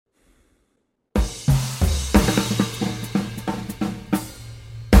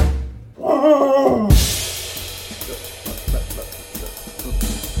Ladies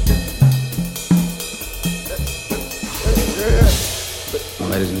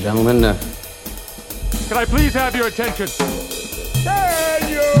and gentlemen, can I please have your attention? Can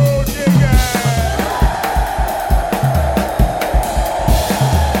you dig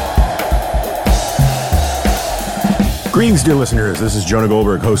it? Greetings, dear listeners. This is Jonah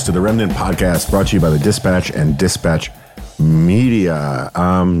Goldberg, host of the Remnant Podcast, brought to you by the Dispatch and Dispatch Media.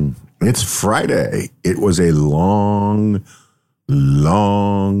 It's Friday. It was a long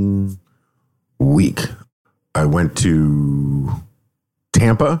week. I went to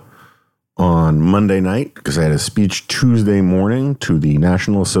Tampa on Monday night because I had a speech Tuesday morning to the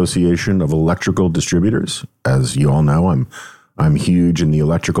National Association of Electrical Distributors. As you all know, I'm huge in the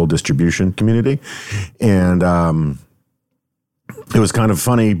electrical distribution community. And it was kind of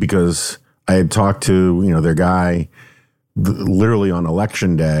funny because I had talked to, their guy literally on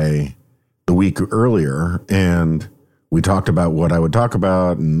election day the week earlier, and we talked about what I would talk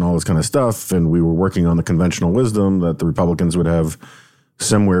about and all this kind of stuff, and we were working on the conventional wisdom that the Republicans would have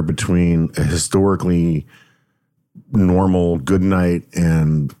somewhere between a historically normal good night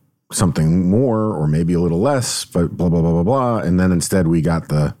and something more, or maybe a little less, but blah, blah, blah, blah, blah. And then instead we got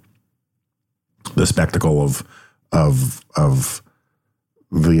the spectacle of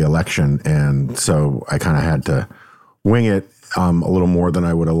the election. And so I kind of had to wing it a little more than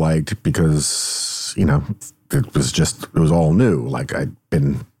I would have liked because, it was all new. Like I'd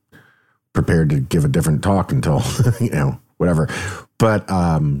been prepared to give a different talk until, whatever. But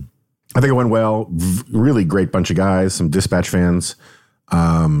I think it went well. Really great bunch of guys, some Dispatch fans.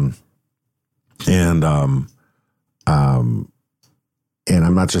 And I'm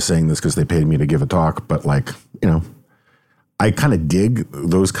not just saying this because they paid me to give a talk, but I kind of dig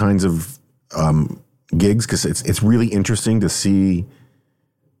those kinds of gigs because it's really interesting to see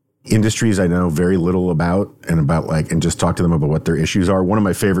industries I know very little about and just talk to them about what their issues are. One of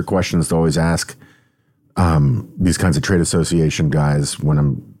my favorite questions to always ask these kinds of trade association guys when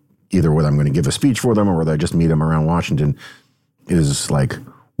I'm going to give a speech for them or whether I just meet them around Washington is like,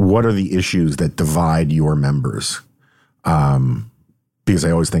 what are the issues that divide your members? Because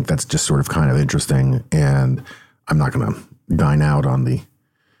I always think that's just sort of kind of interesting, and I'm not going to dine out on the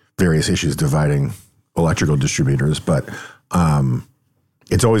various issues dividing electrical distributors, but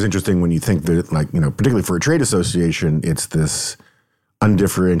it's always interesting when you think that, particularly for a trade association, it's this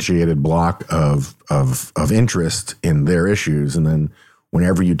undifferentiated block of interest in their issues. And then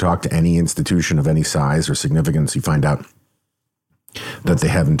whenever you talk to any institution of any size or significance, you find out that they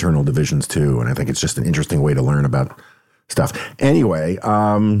have internal divisions too. And I think it's just an interesting way to learn about stuff. Anyway, so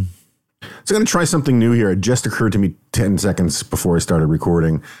I'm going to try something new here. It just occurred to me 10 seconds before I started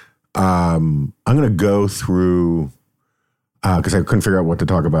recording. I'm going to go through, because I couldn't figure out what to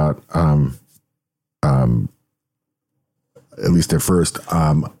talk about, at least at first.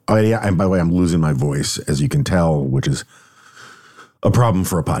 And by the way, I'm losing my voice, as you can tell, which is a problem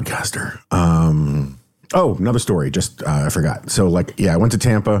for a podcaster. Another story. Just, I forgot. So I went to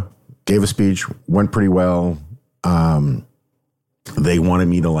Tampa, gave a speech, went pretty well. They wanted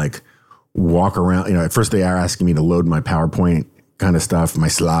me to walk around. At first they are asking me to load my PowerPoint kind of stuff, my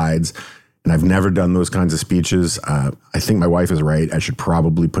slides. And I've never done those kinds of speeches. I think my wife is right. I should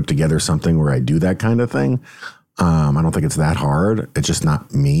probably put together something where I do that kind of thing. I don't think it's that hard. It's just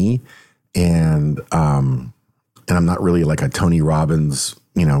not me. And I'm not really like a Tony Robbins,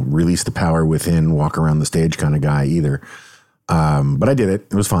 release the power within, walk around the stage kind of guy either. But I did it.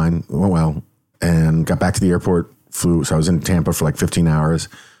 It was fine. It went well. And got back to the airport, flew. So I was in Tampa for 15 hours.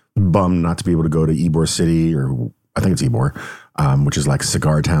 Bummed not to be able to go to Ybor City, or I think it's Ybor, which is like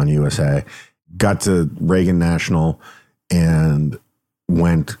Cigar Town, USA. Got to Reagan National and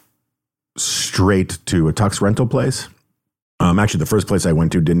went straight to a tux rental place. Actually, the first place I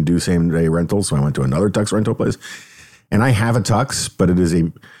went to didn't do same-day rentals, so I went to another tux rental place. And I have a tux, but it is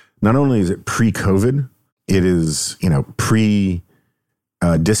not only is it pre-COVID, it is,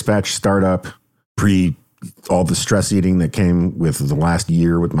 pre-dispatch startup, pre all the stress eating that came with the last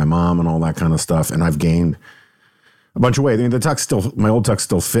year with my mom and all that kind of stuff. And I've gained a bunch of weight. I mean, my old tux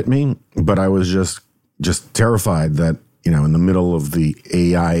still fit me, but I was just terrified that, in the middle of the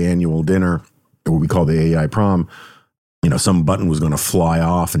AI annual dinner, or what we call the AI prom, some button was going to fly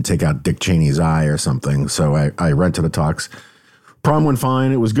off and take out Dick Cheney's eye or something. So I rented a tux. Prom went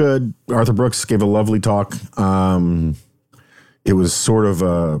fine. It was good. Arthur Brooks gave a lovely talk. It was sort of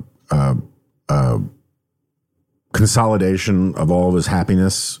a consolidation of all of his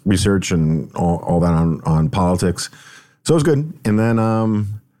happiness research and all that on politics. So it was good. And then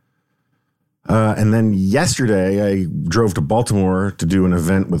And then yesterday, I drove to Baltimore to do an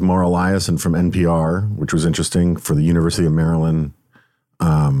event with Mara Liasson from NPR, which was interesting, for the University of Maryland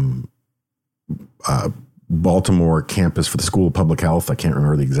Baltimore campus for the School of Public Health. I can't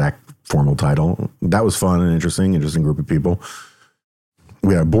remember the exact formal title. That was fun and interesting group of people.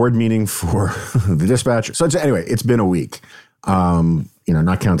 We had a board meeting for the Dispatch. So anyway, it's been a week,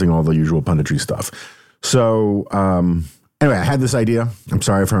 not counting all the usual punditry stuff. So anyway, I had this idea. I'm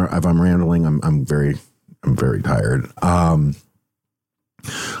sorry if I'm rambling. I'm very tired. I'm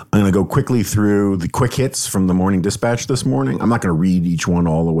going to go quickly through the quick hits from the Morning Dispatch this morning. I'm not going to read each one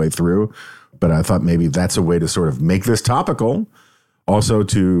all the way through, but I thought maybe that's a way to sort of make this topical. Also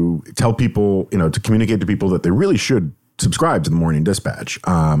to tell people, to communicate to people that they really should subscribe to the Morning Dispatch.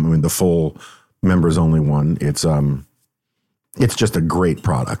 The full members only one. It's just a great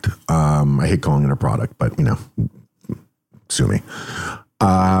product. I hate calling it a product, but sue me.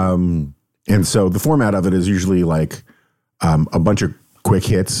 And so the format of it is usually like a bunch of quick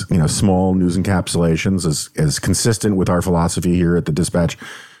hits, small news encapsulations, as consistent with our philosophy here at the Dispatch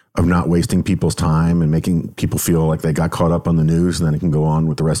of not wasting people's time and making people feel like they got caught up on the news and then it can go on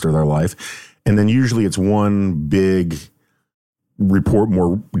with the rest of their life. And then usually it's one big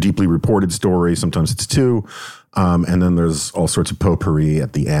more deeply reported story. Sometimes it's two. And then there's all sorts of potpourri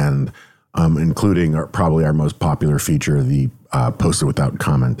at the end, including probably our most popular feature, the posted without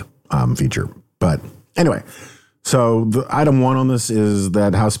comment feature. But anyway, so the item one on this is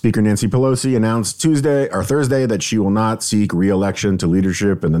that House Speaker Nancy Pelosi announced Thursday that she will not seek re-election to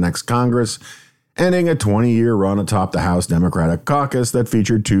leadership in the next Congress, ending a 20-year run atop the House Democratic Caucus that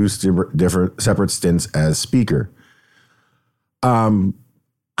featured two separate stints as Speaker. I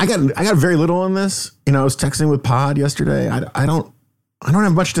got very little on this. I was texting with Pod yesterday. I don't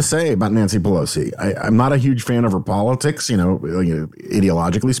have much to say about Nancy Pelosi. I'm not a huge fan of her politics,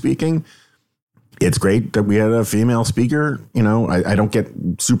 ideologically speaking. It's great that we had a female speaker. I don't get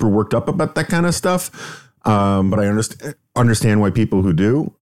super worked up about that kind of stuff. But I understand why people who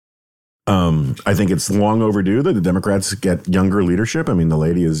do. I think it's long overdue that the Democrats get younger leadership. The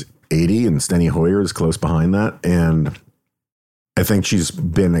lady is 80 and Steny Hoyer is close behind that. And I think she's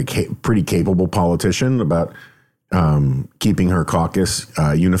been a pretty capable politician about keeping her caucus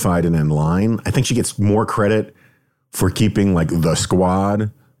unified and in line. I think she gets more credit for keeping the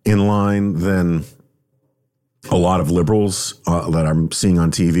squad in line than a lot of liberals that I'm seeing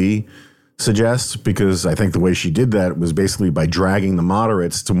on TV suggest, because I think the way she did that was basically by dragging the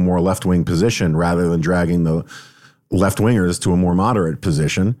moderates to a more left-wing position rather than dragging the left-wingers to a more moderate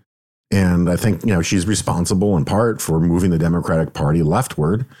position. And I think, she's responsible in part for moving the Democratic Party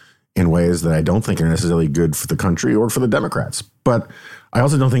leftward in ways that I don't think are necessarily good for the country or for the Democrats. But I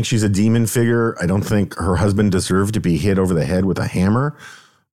also don't think she's a demon figure. I don't think her husband deserved to be hit over the head with a hammer.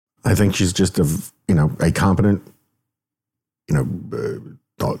 I think she's just a competent,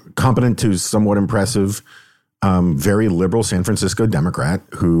 competent to somewhat impressive, very liberal San Francisco Democrat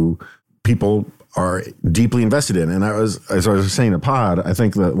who people are deeply invested in. And as I was saying to Pod, I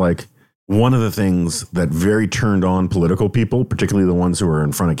think that one of the things that very turned on political people, particularly the ones who are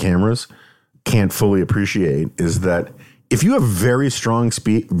in front of cameras, can't fully appreciate is that if you have very strong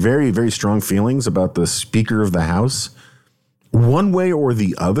very, very strong feelings about the Speaker of the House, one way or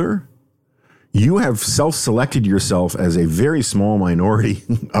the other, you have self-selected yourself as a very small minority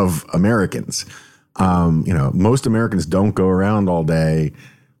of Americans. Most Americans don't go around all day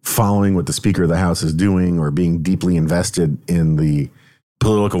following what the Speaker of the House is doing or being deeply invested in the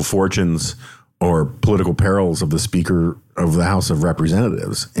political fortunes or political perils of the Speaker of the House of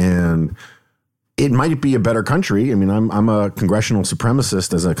Representatives. And it might be a better country. I'm a congressional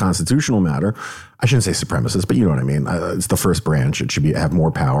supremacist as a constitutional matter. I shouldn't say supremacist, but you know what I mean. It's the first branch. It should have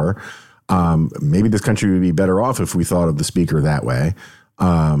more power. Maybe this country would be better off if we thought of the Speaker that way.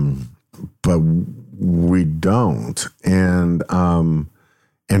 But we don't. And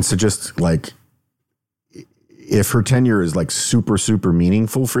so just if her tenure is super, super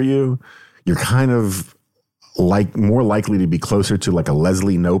meaningful for you, you're kind of more likely to be closer to a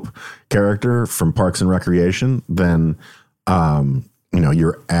Leslie Knope character from Parks and Recreation than,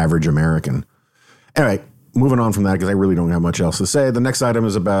 your average American. Anyway, moving on from that, because I really don't have much else to say. The next item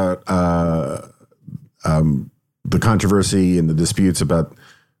is about the controversy and the disputes about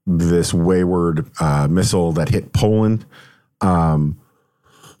this wayward missile that hit Poland.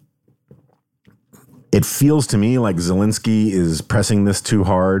 It feels to me like Zelensky is pressing this too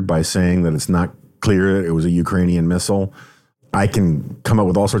hard by saying that it's not clear it was a Ukrainian missile. I can come up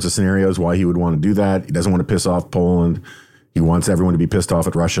with all sorts of scenarios why he would want to do that. He doesn't want to piss off Poland. He wants everyone to be pissed off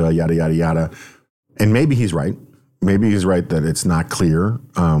at Russia, yada, yada, yada. And maybe he's right. maybe he's right that it's not clear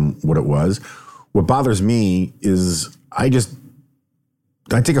what it was. What bothers me is I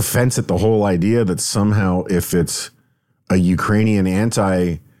take offense at the whole idea that somehow if it's a Ukrainian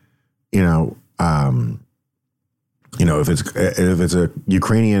if it's a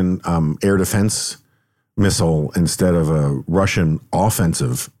Ukrainian air defense missile instead of a Russian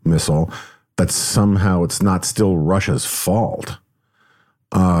offensive missile, that somehow it's not still Russia's fault.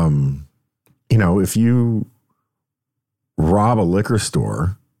 If you rob a liquor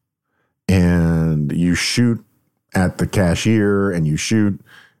store and you shoot at the cashier and you shoot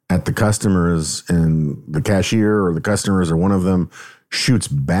at the customers and the cashier or the customers or one of them shoots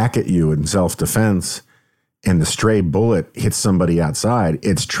back at you in self-defense and the stray bullet hits somebody outside,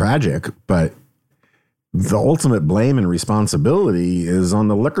 it's tragic, but the ultimate blame and responsibility is on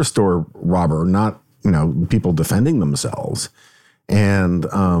the liquor store robber, not, people defending themselves. And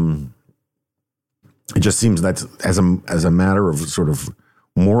it just seems that as a matter of sort of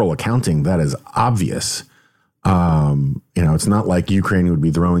moral accounting, that is obvious. It's not like Ukraine would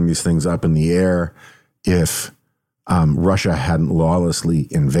be throwing these things up in the air if Russia hadn't lawlessly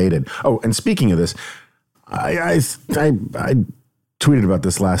invaded. Oh, and speaking of this, I tweeted about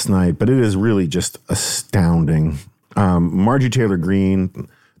this last night, but it is really just astounding. Marjorie Taylor Greene,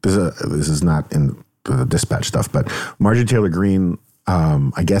 this is not in the Dispatch stuff, but Marjorie Taylor Greene,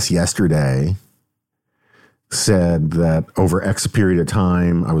 I guess yesterday, said that over X period of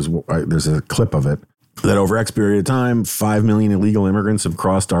time, there's a clip of it, that over X period of time, 5 million illegal immigrants have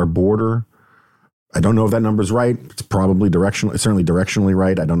crossed our border. I don't know if that number's right. It's probably it's certainly directionally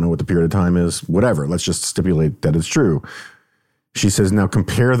right. I don't know what the period of time is. Whatever. Let's just stipulate that it's true. She says, now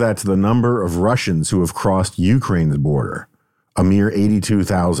compare that to the number of Russians who have crossed Ukraine's border, a mere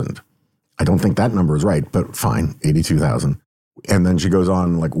 82,000. I don't think that number is right, but fine, 82,000. And then she goes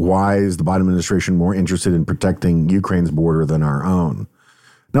on, like, why is the Biden administration more interested in protecting Ukraine's border than our own?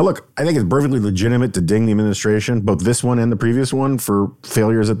 Now, look, I think it's perfectly legitimate to ding the administration, both this one and the previous one, for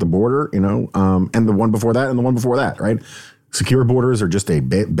failures at the border, and the one before that and the one before that, right? Secure borders are just a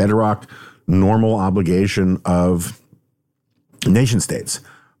bedrock, normal obligation of nation states.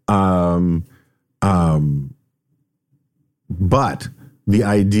 But the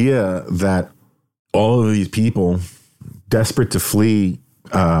idea that all of these people desperate to flee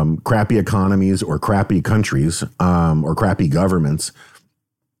crappy economies or crappy countries or crappy governments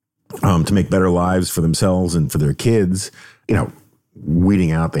to make better lives for themselves and for their kids,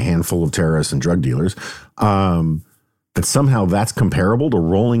 weeding out the handful of terrorists and drug dealers, that somehow that's comparable to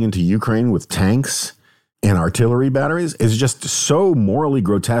rolling into Ukraine with tanks and artillery batteries is just so morally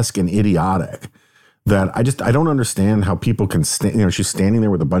grotesque and idiotic that I don't understand how people can stand. She's standing there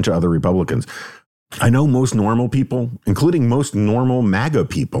with a bunch of other Republicans. I know most normal people, including most normal MAGA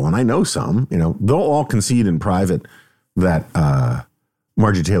people, and I know some, they'll all concede in private that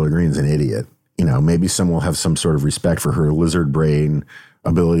Marjorie Taylor Greene's an idiot. Maybe some will have some sort of respect for her lizard brain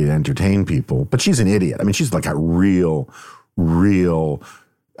ability to entertain people, but she's an idiot. I mean, she's like a real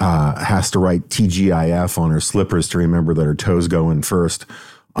has to write TGIF on her slippers to remember that her toes go in first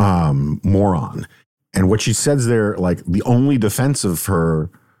moron. And what she says there, like the only defense of her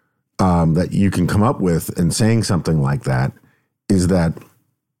that you can come up with in saying something like that is that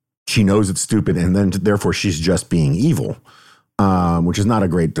she knows it's stupid and then therefore she's just being evil, which is not a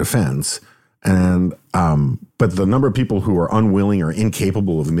great defense. And but the number of people who are unwilling or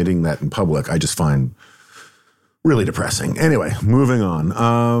incapable of admitting that in public, I just find really depressing. Anyway, moving on.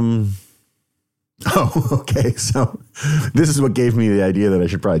 Okay. So this is what gave me the idea that I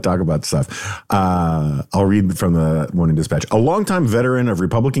should probably talk about stuff. I'll read from the Morning Dispatch. A longtime veteran of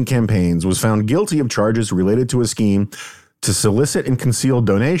Republican campaigns was found guilty of charges related to a scheme to solicit and conceal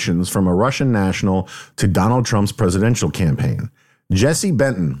donations from a Russian national to Donald Trump's presidential campaign. Jesse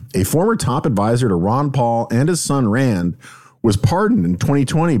Benton, a former top advisor to Ron Paul and his son Rand, was pardoned in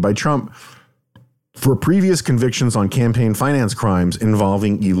 2020 by Trump for previous convictions on campaign finance crimes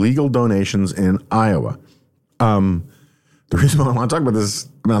involving illegal donations in Iowa. The reason why I want to talk about this,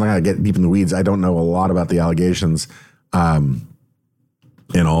 I'm not going to get deep in the weeds. I don't know a lot about the allegations and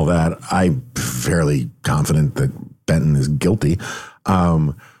all that. I'm fairly confident that Benton is guilty.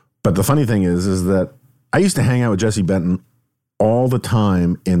 But the funny thing is that I used to hang out with Jesse Benton all the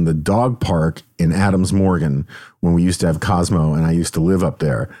time in the dog park in Adams Morgan when we used to have Cosmo and I used to live up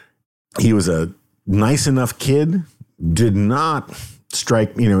there. He was a nice enough kid, did not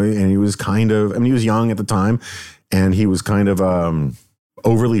strike, and he was he was young at the time and he was kind of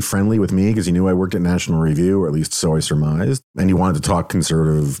overly friendly with me because he knew I worked at National Review, or at least so I surmised. And he wanted to talk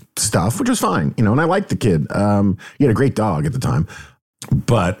conservative stuff, which was fine, and I liked the kid. He had a great dog at the time,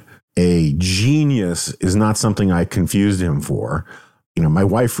 but a genius is not something I confused him for. You know, my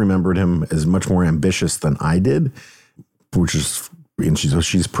wife remembered him as much more ambitious than I did, which is, and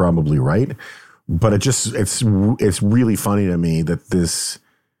she's probably right. But it's really funny to me that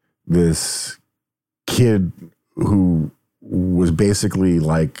this kid who was basically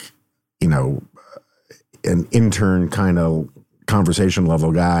like, you know, an intern kind of conversation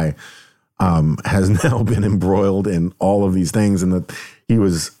level guy, has now been embroiled in all of these things, and that he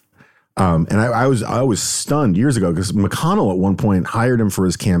was. And I was stunned years ago because McConnell at one point hired him for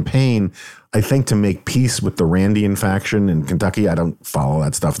his campaign, I think, to make peace with the Randian faction in Kentucky. I don't follow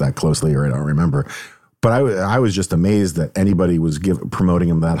that stuff that closely, or I don't remember. But I was just amazed that anybody was promoting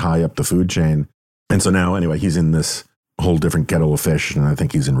him that high up the food chain. And so now, anyway, he's in this whole different kettle of fish, and I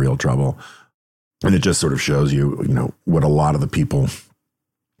think he's in real trouble. And it just sort of shows you, you know, what a lot of the people.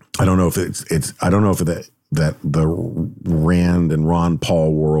 I don't know if that the Rand and Ron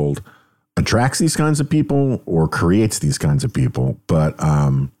Paul world attracts these kinds of people or creates these kinds of people, but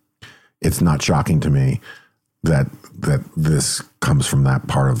it's not shocking to me that this comes from that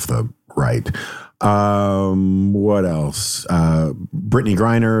part of the right. What else? Brittany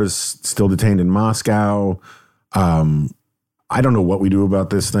Griner is still detained in Moscow. I don't know what we do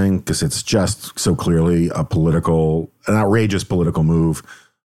about this thing because it's just so clearly an outrageous political move.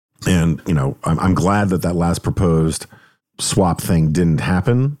 And, you know, I'm glad that last proposed swap thing didn't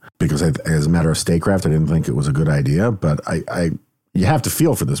happen because as a matter of statecraft, I didn't think it was a good idea. But you have to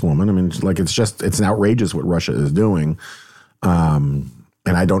feel for this woman. I mean, like, it's outrageous what Russia is doing. And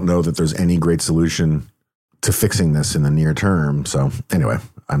I don't know that there's any great solution to fixing this in the near term. So anyway,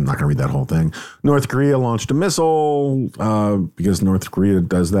 I'm not going to read that whole thing. North Korea launched a missile because North Korea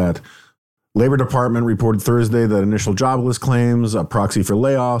does that. Labor Department reported Thursday that initial jobless claims, a proxy for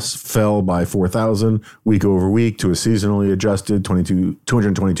layoffs, fell by 4,000 week over week to a seasonally adjusted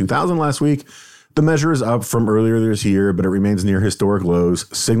 222,000 last week. The measure is up from earlier this year, but it remains near historic lows,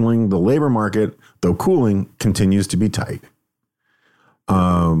 signaling the labor market, though cooling, continues to be tight.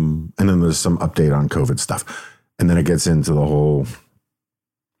 And then there's some update on COVID stuff. And then it gets into the whole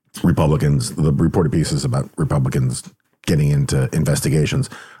Republicans, the reported pieces about Republicans getting into investigations.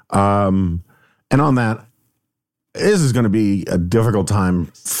 And on that, this is going to be a difficult time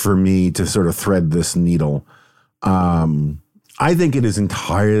for me to sort of thread this needle. I think it is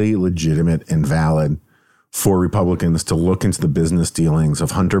entirely legitimate and valid for Republicans to look into the business dealings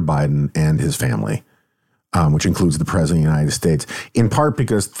of Hunter Biden and his family, which includes the President of the United States, in part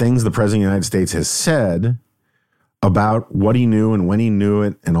because things the President of the United States has said about what he knew and when he knew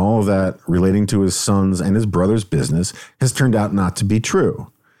it and all of that relating to his son's and his brother's business has turned out not to be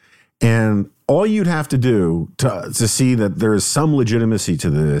true. And all you'd have to do to see that there is some legitimacy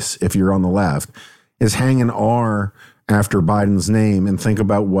to this, if you're on the left, is hang an R after Biden's name and think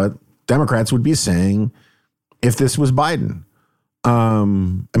about what Democrats would be saying if this was Biden. I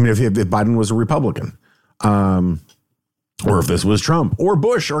mean, if Biden was a Republican, or if this was Trump or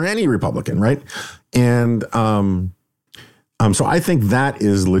Bush or any Republican, right? And so I think that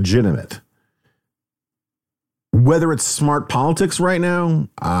is legitimate. Whether it's smart politics right now,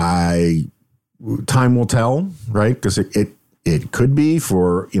 time will tell, right? Because it could be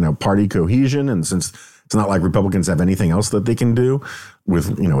for, you know, party cohesion, and since it's not like Republicans have anything else that they can do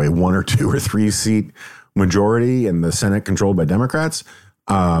with, you know, a 1 or 2 or 3 seat majority and the Senate controlled by Democrats,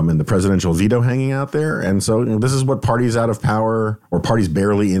 and the presidential veto hanging out there. And so, you know, this is what parties out of power or parties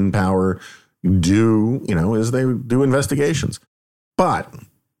barely in power do, you know, is they do investigations. But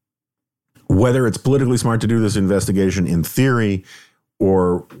whether it's politically smart to do this investigation in theory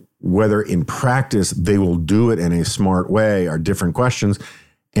or whether in practice they will do it in a smart way are different questions.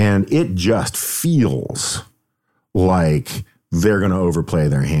 And it just feels like they're going to overplay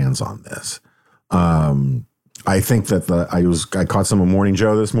their hands on this. I think that I caught some of Morning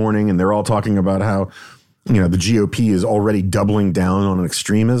Joe this morning, and they're all talking about how, you know, the GOP is already doubling down on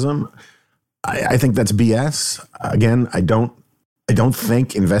extremism. I think that's BS. Again, I don't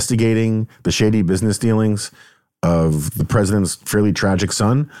think investigating the shady business dealings of the president's fairly tragic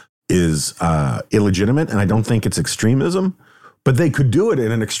son is illegitimate, and I don't think it's extremism, but they could do it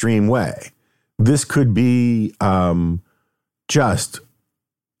in an extreme way. This could be just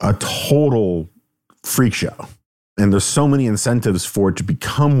a total freak show, and there's so many incentives for it to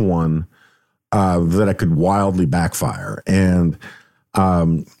become one that it could wildly backfire. And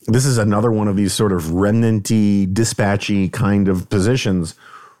this is another one of these sort of remnant-y, dispatchy kind of positions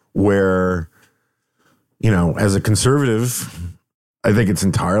where, you know, as a conservative, I think it's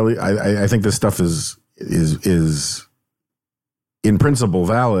entirely, I think this stuff is in principle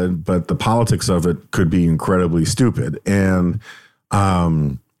valid, but the politics of it could be incredibly stupid. And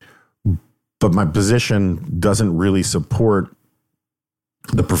but my position doesn't really support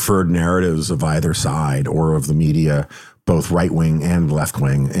the preferred narratives of either side or of the media, both right wing and left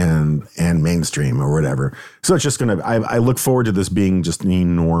wing and mainstream or whatever. So it's just going to, I look forward to this being just an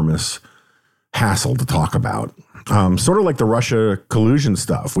enormous hassle to talk about. Sort of like the Russia collusion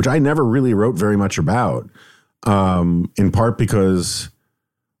stuff, which I never really wrote very much about, in part because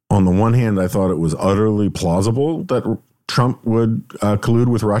on the one hand, I thought it was utterly plausible that Trump would collude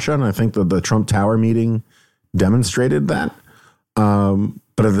with Russia. And I think that the Trump Tower meeting demonstrated that.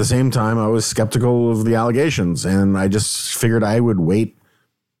 But at the same time, I was skeptical of the allegations, and I just figured I would wait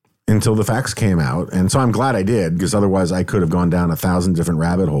until the facts came out. And so I'm glad I did, because otherwise I could have gone down 1,000 different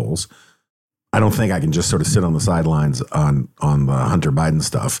rabbit holes. I don't think I can just sort of sit on the sidelines on the Hunter Biden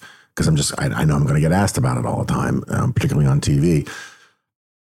stuff, because I know I'm going to get asked about it all the time, particularly on TV.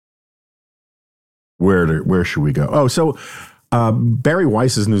 Where should we go? Oh, so Barry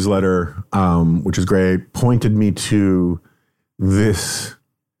Weiss's newsletter, which is great, pointed me to this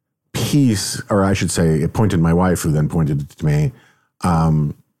piece, or I should say, it pointed my wife, who then pointed it to me,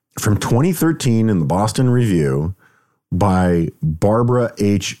 from 2013 in the Boston Review by Barbara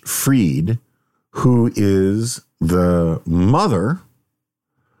H. Fried, who is the mother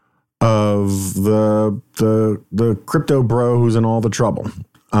of the crypto bro who's in all the trouble.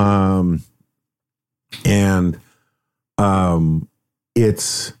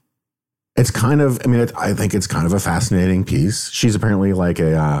 It's kind of, I think it's kind of a fascinating piece. She's apparently like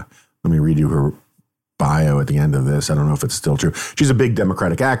let me read you her bio at the end of this. I don't know if it's still true. She's a big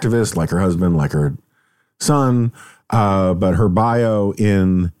Democratic activist, like her husband, like her son. But her bio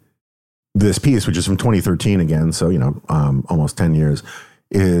in this piece, which is from 2013 again, so, almost 10 years,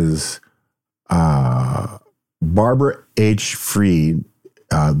 is Barbara H. Fried,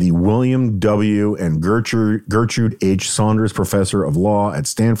 the William W. and Gertrude H. Saunders Professor of Law at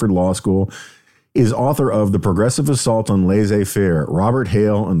Stanford Law School, is author of The Progressive Assault on Laissez-Faire, Robert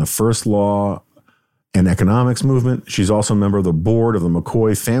Hale and the First Law and Economics Movement. She's also a member of the board of the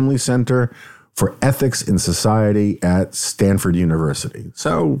McCoy Family Center for Ethics in Society at Stanford University.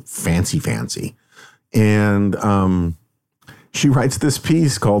 So fancy. And she writes this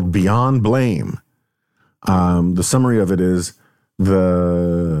piece called Beyond Blame. The summary of it is,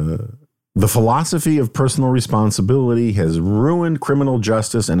 the philosophy of personal responsibility has ruined criminal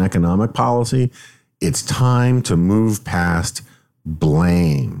justice and economic policy. It's time to move past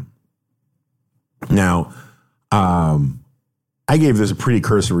blame. Now, I gave this a pretty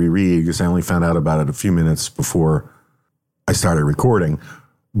cursory read because I only found out about it a few minutes before I started recording.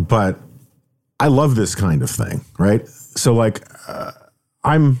 But I love this kind of thing, right? So,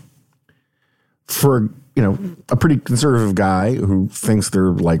 I'm for a pretty conservative guy who thinks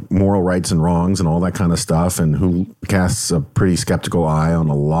they're like moral rights and wrongs and all that kind of stuff, and who casts a pretty skeptical eye on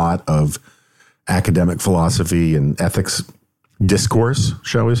a lot of academic philosophy and ethics discourse,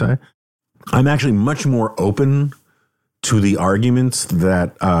 shall we say. I'm actually much more open to the arguments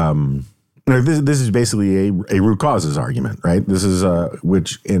that, this is basically a root causes argument, right? This is,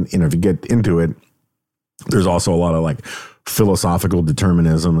 which, if you get into it, there's also a lot of philosophical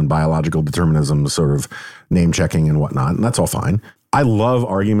determinism and biological determinism, sort of name checking and whatnot. And that's all fine. I love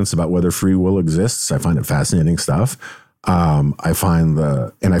arguments about whether free will exists. I find it fascinating stuff. I find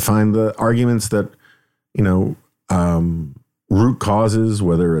the arguments that, root causes,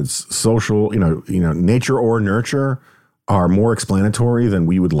 whether it's social, nature or nurture, are more explanatory than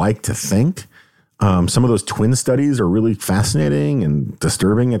we would like to think. Some of those twin studies are really fascinating and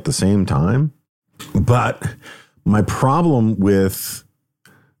disturbing at the same time. But my problem with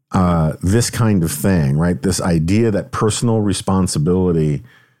this kind of thing, right, this idea that personal responsibility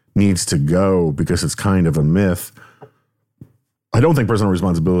needs to go because it's kind of a myth, I don't think personal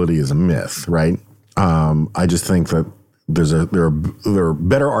responsibility is a myth, right? I just think that there are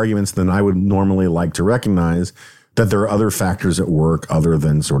better arguments than I would normally like to recognize, that there are other factors at work other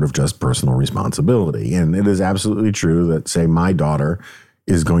than sort of just personal responsibility. And it is absolutely true that, say, my daughter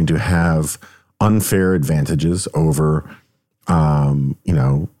is going to have unfair advantages over, the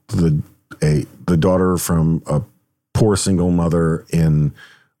daughter from a poor single mother in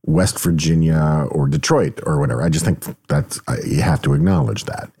West Virginia or Detroit or whatever. I just think you have to acknowledge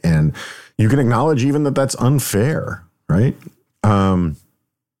that. And you can acknowledge even that that's unfair, right?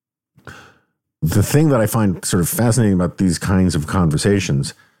 The thing that I find sort of fascinating about these kinds of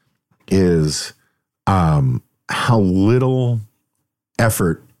conversations is how little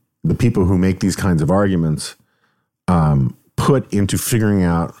effort the people who make these kinds of arguments put into figuring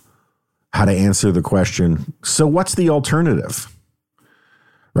out how to answer the question, so what's the alternative?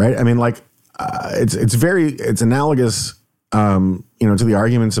 Right? I mean, it's analogous to the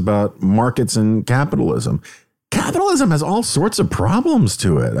arguments about markets and capitalism. Capitalism has all sorts of problems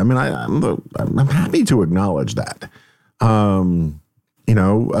to it. I mean, I'm happy to acknowledge that.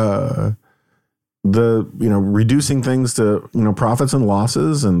 Reducing things to, profits and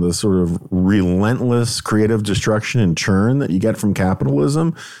losses, and the sort of relentless creative destruction and churn that you get from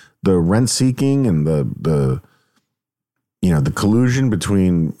capitalism, the rent seeking and the collusion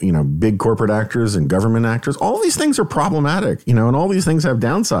between, big corporate actors and government actors. All these things are problematic, and all these things have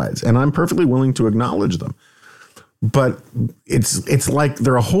downsides, and I'm perfectly willing to acknowledge them. But it's like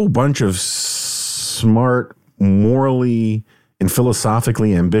there are a whole bunch of smart, morally and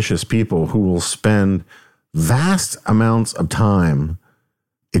philosophically ambitious people who will spend vast amounts of time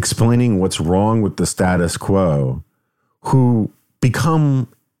explaining what's wrong with the status quo, who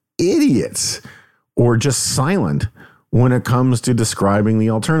become idiots or just silent when it comes to describing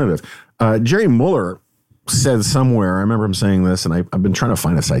the alternative. Jerry Muller said somewhere, I remember him saying this, and I've been trying to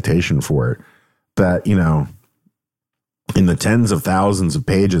find a citation for it, that, in the tens of thousands of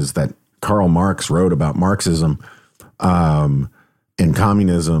pages that Karl Marx wrote about Marxism and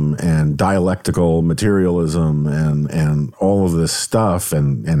communism and dialectical materialism and all of this stuff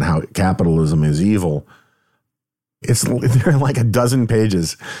and how capitalism is evil, there are like a dozen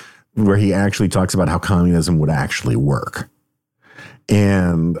pages where he actually talks about how communism would actually work.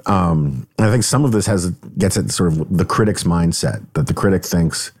 And I think some of this gets at sort of the critic's mindset, that the critic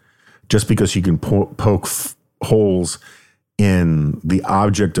thinks just because you can poke holes in the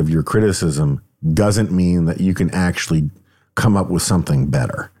object of your criticism doesn't mean that you can actually come up with something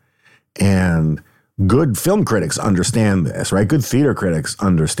better. And good film critics understand this, right? Good theater critics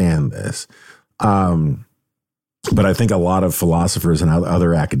understand this. But I think a lot of philosophers and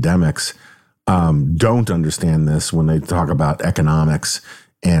other academics don't understand this when they talk about economics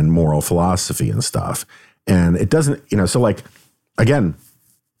and moral philosophy and stuff. And it doesn't, so like, again,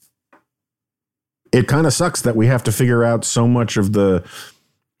 it kind of sucks that we have to figure out so much of the,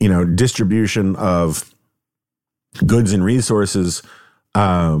 distribution of goods and resources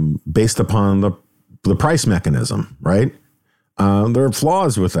based upon the price mechanism, right? There are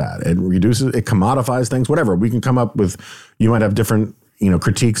flaws with that. It commodifies things, whatever. We can come up with, you might have different,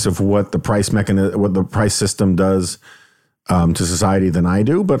 critiques of what the price mechanism, what the price system does to society than I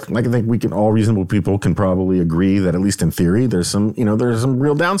do. But like, I think all reasonable people can probably agree that at least in theory, there's some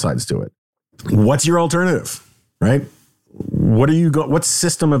real downsides to it. What's your alternative, right? What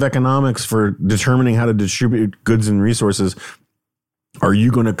system of economics for determining how to distribute goods and resources are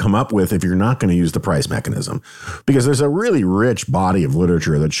you going to come up with if you're not going to use the price mechanism? Because there's a really rich body of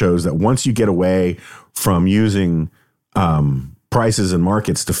literature that shows that once you get away from using prices and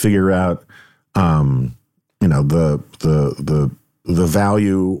markets to figure out, the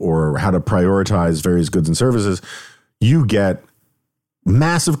value or how to prioritize various goods and services, you get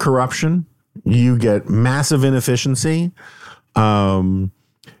massive corruption, you get massive inefficiency, and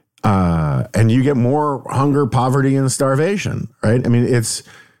you get more hunger, poverty, and starvation, right? I mean, it's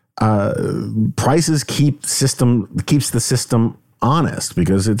prices keeps the system honest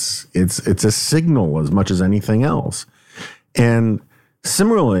because it's a signal as much as anything else. And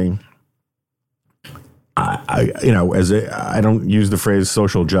similarly, I don't use the phrase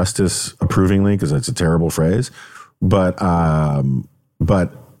social justice approvingly because it's a terrible phrase, but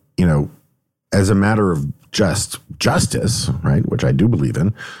as a matter of justice, right, which I do believe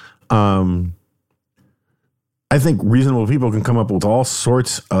in, I think reasonable people can come up with all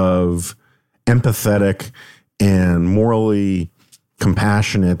sorts of empathetic and morally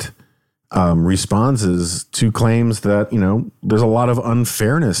compassionate responses to claims that, there's a lot of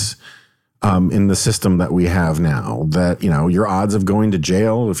unfairness in the system that we have now, that, your odds of going to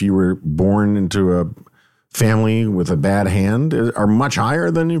jail if you were born into a family with a bad hand are much higher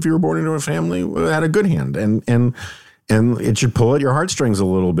than if you were born into a family that had a good hand. And it should pull at your heartstrings a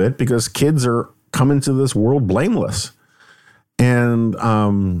little bit because kids are coming to this world blameless. And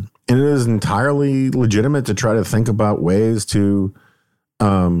it is entirely legitimate to try to think about ways to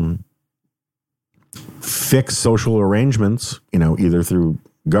fix social arrangements, either through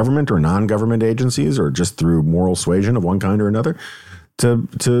government or non-government agencies or just through moral suasion of one kind or another to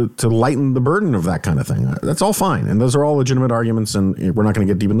lighten the burden of that kind of thing. That's all fine. And those are all legitimate arguments, and we're not going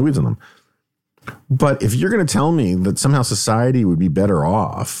to get deep in the weeds on them. But if you're going to tell me that somehow society would be better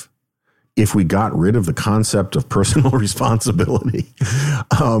off if we got rid of the concept of personal responsibility,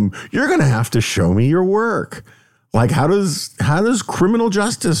 you're going to have to show me your work. Like, how does criminal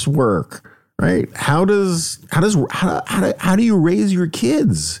justice work? Right? How do you raise your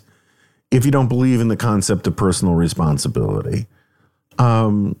kids if you don't believe in the concept of personal responsibility?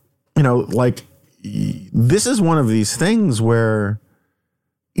 Like this is one of these things where,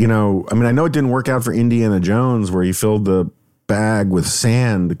 I know it didn't work out for Indiana Jones, where he filled the bag with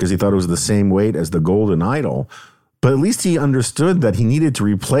sand because he thought it was the same weight as the golden idol. But at least he understood that he needed to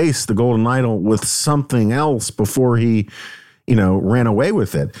replace the golden idol with something else before he, ran away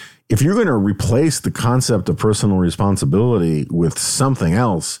with it. If you're going to replace the concept of personal responsibility with something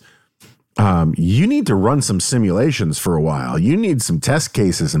else, you need to run some simulations for a while. You need some test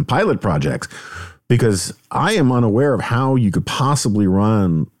cases and pilot projects, because I am unaware of how you could possibly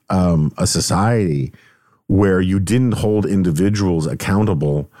run a society where you didn't hold individuals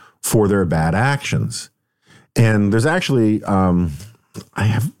accountable for their bad actions. And there's actually, I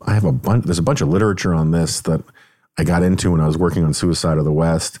have a bunch. There's a bunch of literature on this that I got into when I was working on Suicide of the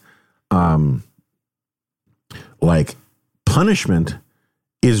West. Like, punishment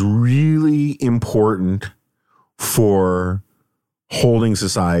is really important for holding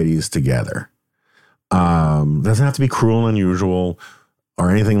societies together. Doesn't have to be cruel and unusual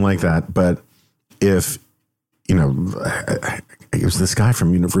or anything like that. But if, it was this guy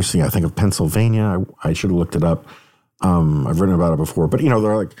from University, I think, of Pennsylvania. I should have looked it up. I've written about it before. But, there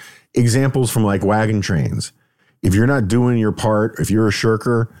are like examples from like wagon trains. If you're not doing your part, if you're a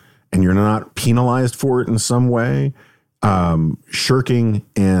shirker and you're not penalized for it in some way, shirking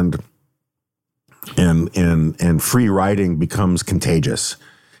and free riding becomes contagious.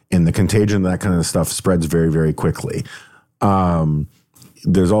 And the contagion of that kind of stuff spreads very, very quickly.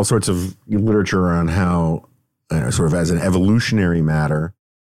 There's all sorts of literature on how, sort of as an evolutionary matter,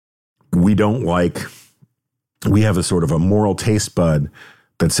 we have a sort of a moral taste bud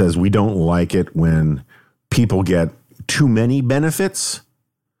that says we don't like it when people get too many benefits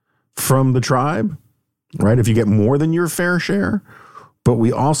from the tribe, right? If you get more than your fair share. But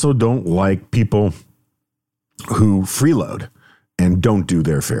we also don't like people who freeload and don't do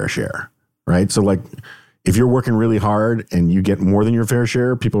their fair share, right? So like, if you're working really hard and you get more than your fair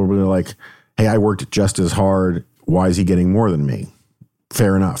share, people are really like, hey, I worked just as hard. Why is he getting more than me?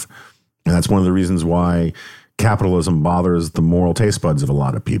 Fair enough. And that's one of the reasons why capitalism bothers the moral taste buds of a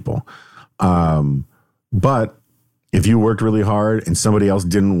lot of people. But if you worked really hard and somebody else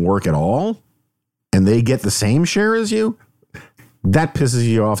didn't work at all and they get the same share as you, that pisses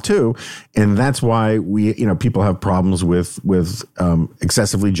you off too. And that's why people have problems with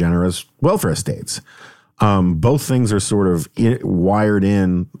excessively generous welfare states. Both things are sort of wired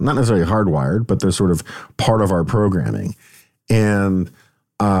in, not necessarily hardwired, but they're sort of part of our programming. And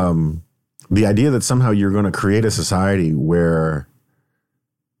the idea that somehow you're going to create a society where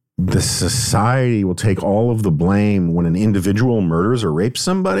the society will take all of the blame when an individual murders or rapes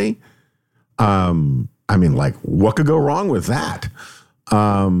somebody, what could go wrong with that?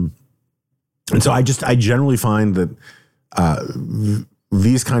 And so I generally find that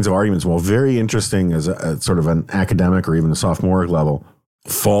these kinds of arguments, while very interesting as a sort of an academic or even a sophomoric level,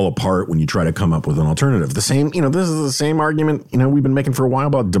 fall apart when you try to come up with an alternative. The same, this is the same argument, we've been making for a while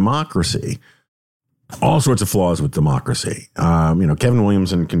about democracy. All sorts of flaws with democracy. Kevin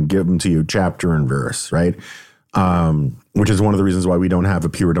Williamson can give them to you chapter and verse, right? Which is one of the reasons why we don't have a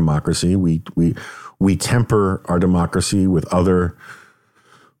pure democracy. We temper our democracy with other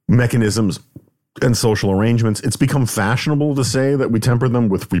mechanisms and social arrangements. It's become fashionable to say that we temper them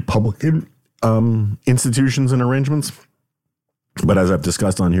with Republican institutions and arrangements. But as I've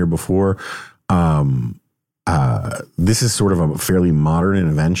discussed on here before, this is sort of a fairly modern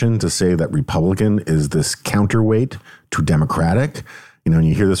invention to say that Republican is this counterweight to Democratic. And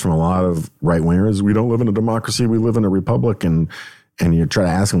you hear this from a lot of right-wingers. We don't live in a democracy, we live in a republic. And you try to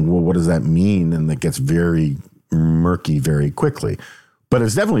ask them, well, what does that mean? And it gets very murky very quickly. But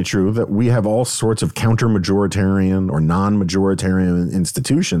it's definitely true that we have all sorts of counter-majoritarian or non-majoritarian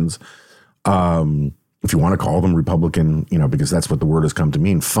institutions. If you want to call them Republican, because that's what the word has come to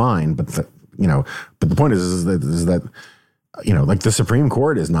mean, fine. But the point is that like the Supreme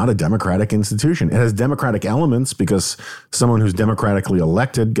Court is not a democratic institution. It has democratic elements because someone who's democratically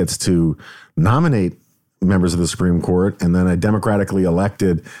elected gets to nominate members of the Supreme Court, and then a democratically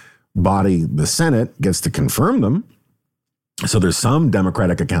elected body, the Senate, gets to confirm them. So there's some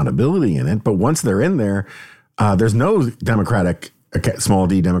democratic accountability in it. But once they're in there, there's no small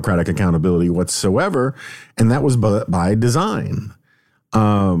d democratic accountability whatsoever. And that was by design.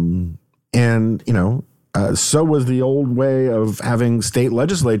 So was the old way of having state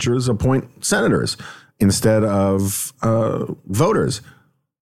legislatures appoint senators instead of voters.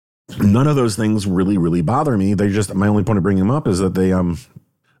 None of those things really, really bother me. My only point of bringing them up is that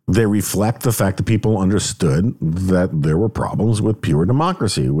they reflect the fact that people understood that there were problems with pure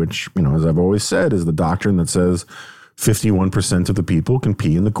democracy, which, as I've always said, is the doctrine that says 51% of the people can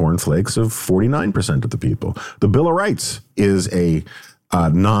pee in the cornflakes of 49% of the people. The Bill of Rights is a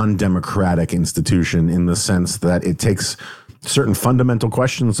non-democratic institution in the sense that it takes certain fundamental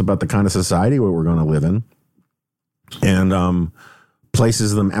questions about the kind of society where we're going to live in and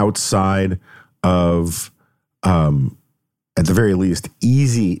places them outside of, at the very least,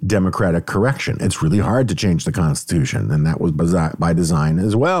 easy democratic correction. It's really hard to change the Constitution, and that was by design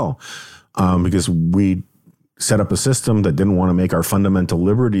as well, because we set up a system that didn't want to make our fundamental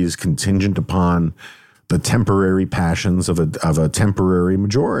liberties contingent upon the temporary passions of a temporary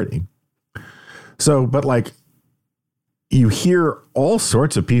majority. So, but like, you hear all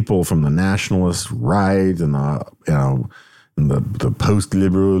sorts of people from the nationalist right and the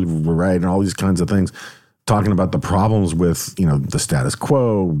post-liberal right and all these kinds of things talking about the problems with, the status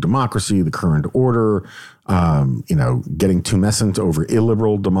quo, democracy, the current order, getting tumescent over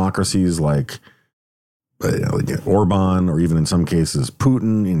illiberal democracies like Orban, or even in some cases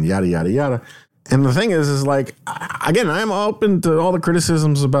Putin, and yada, yada, yada. And the thing is like, again, I'm open to all the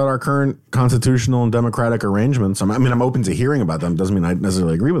criticisms about our current constitutional and democratic arrangements. I'm open to hearing about them. Doesn't mean I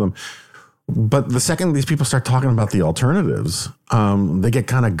necessarily agree with them. But the second these people start talking about the alternatives, they get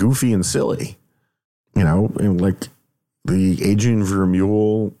kind of goofy and silly. Like the Adrian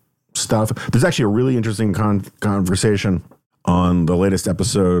Vermeule stuff. There's actually a really interesting conversation on the latest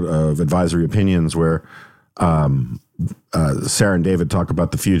episode of Advisory Opinions where Sarah and David talk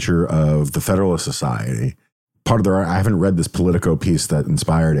about the future of the Federalist Society. I haven't read this Politico piece that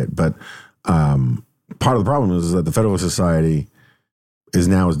inspired it, but part of the problem is that the Federalist Society is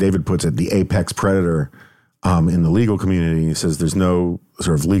now, as David puts it, the apex predator in the legal community. He says there's no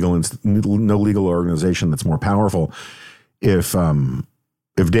sort of no legal organization that's more powerful. If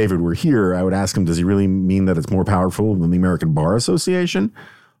David were here, I would ask him, does he really mean that it's more powerful than the American Bar Association?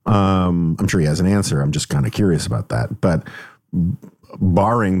 I'm sure he has an answer. I'm just kind of curious about that. But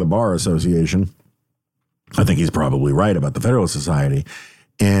barring the Bar Association, I think he's probably right about the Federalist Society.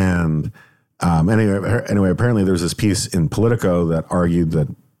 And anyway, apparently there's this piece in Politico that argued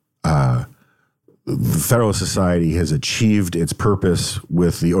that the Federalist Society has achieved its purpose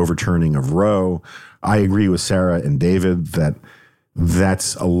with the overturning of Roe. I agree with Sarah and David that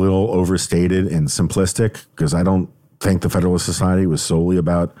that's a little overstated and simplistic, because I don't think the Federalist Society was solely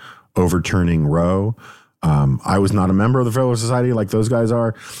about overturning Roe. I was not a member of the Federalist Society like those guys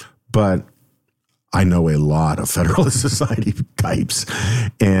are, but I know a lot of Federalist Society types.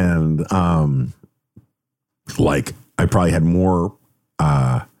 And I probably had more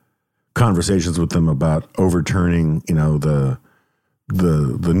conversations with them about overturning, the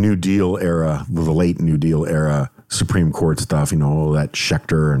New Deal era, the late New Deal era Supreme Court stuff, all that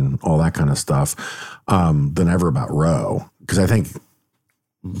Schechter and all that kind of stuff, than ever about Roe. Because I think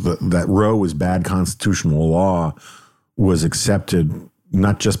that Roe was bad constitutional law was accepted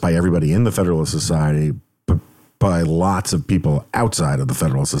not just by everybody in the Federalist Society, but by lots of people outside of the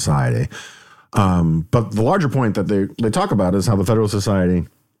Federalist Society. But the larger point that they talk about is how the Federalist Society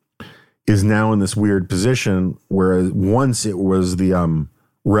is now in this weird position where once it was the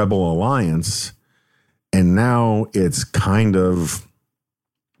Rebel Alliance, and now it's kind of,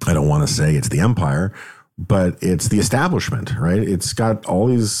 I don't want to say it's the empire, but it's the establishment, right? It's got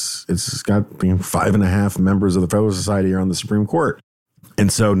 5.5 members of the Federalist Society are on the Supreme Court.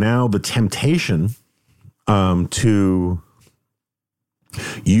 And so now the temptation to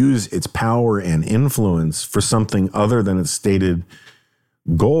use its power and influence for something other than its stated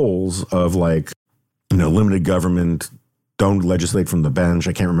goals of limited government, don't legislate from the bench.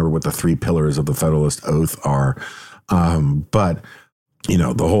 I can't remember what the 3 pillars of the Federalist Oath are. But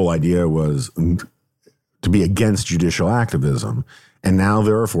the whole idea was to be against judicial activism. And now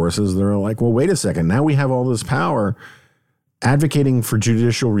there are forces that are like, well, wait a second. Now we have all this power. Advocating for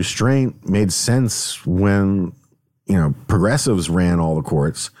judicial restraint made sense when, progressives ran all the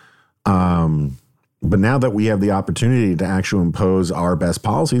courts. But now that we have the opportunity to actually impose our best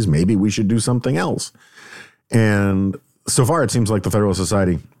policies, maybe we should do something else. And so far, it seems like the Federalist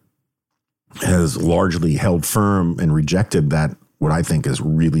Society has largely held firm and rejected that, what I think is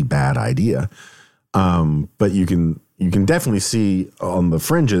really bad idea. But you can definitely see on the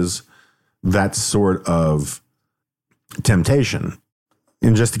fringes that sort of temptation.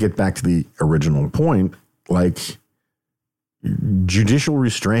 And just to get back to the original point, judicial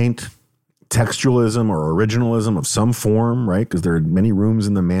restraint, textualism or originalism of some form, right? Because there are many rooms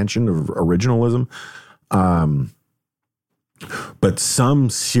in the mansion of originalism. But some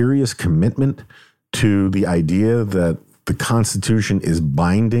serious commitment to the idea that the Constitution is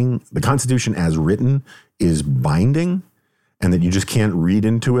binding, the Constitution as written is binding, and that you just can't read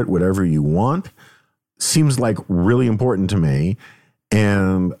into it whatever you want, seems like really important to me.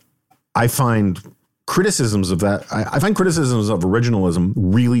 And I find criticisms of that, I find criticisms of originalism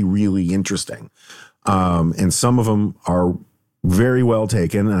really, really interesting. And some of them are very well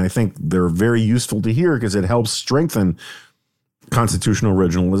taken. And I think they're very useful to hear because it helps strengthen constitutional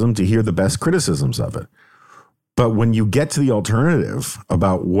originalism to hear the best criticisms of it. But when you get to the alternative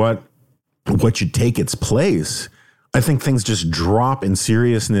about what should take its place, I think things just drop in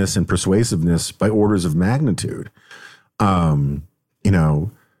seriousness and persuasiveness by orders of magnitude.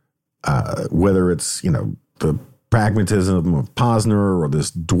 Whether it's, the pragmatism of Posner or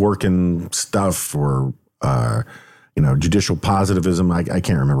this Dworkin stuff or, judicial positivism. I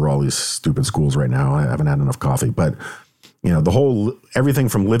can't remember all these stupid schools right now. I haven't had enough coffee, but everything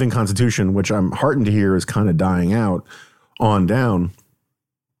from Living Constitution, which I'm heartened to hear is kind of dying out on down.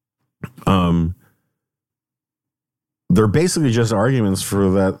 They're basically just arguments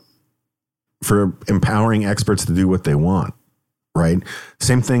for empowering experts to do what they want, right?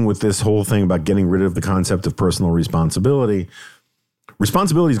 Same thing with this whole thing about getting rid of the concept of personal responsibility.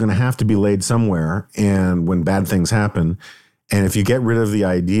 Responsibility is going to have to be laid somewhere, and when bad things happen, and if you get rid of the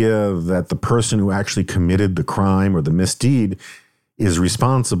idea that the person who actually committed the crime or the misdeed is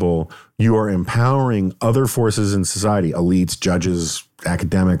responsible, you are empowering other forces in society, elites, judges,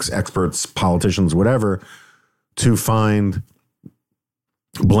 academics, experts, politicians, whatever, to find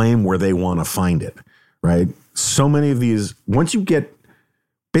blame where they want to find it, right? So many of these, once you get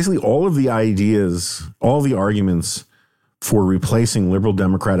basically all of the ideas, all the arguments for replacing liberal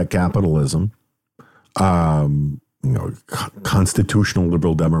democratic capitalism, constitutional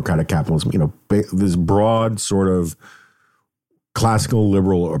liberal democratic capitalism, this broad sort of classical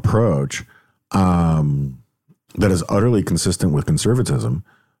liberal approach that is utterly consistent with conservatism,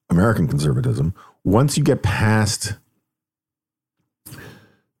 American conservatism. Once you get past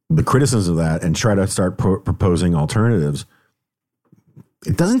the criticisms of that and try to start proposing alternatives,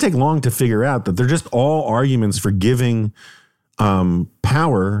 it doesn't take long to figure out that they're just all arguments for giving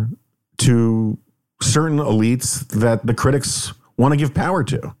power to certain elites that the critics want to give power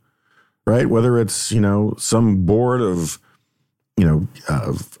to, right? Whether it's, some board of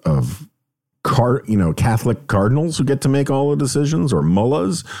Catholic cardinals who get to make all the decisions, or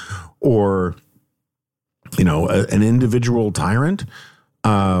mullahs, or, an individual tyrant.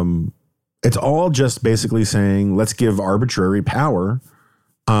 It's all just basically saying, let's give arbitrary power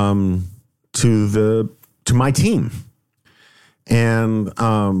to my team. And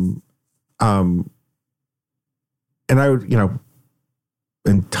I would,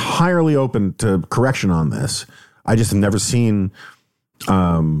 entirely open to correction on this. I just have never seen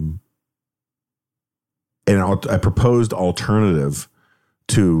a proposed alternative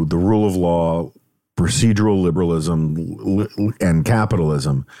to the rule of law, procedural liberalism, and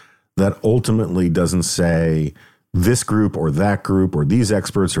capitalism that ultimately doesn't say this group or that group or these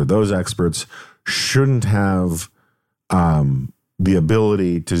experts or those experts shouldn't have the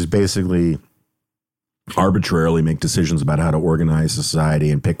ability to basically arbitrarily make decisions about how to organize society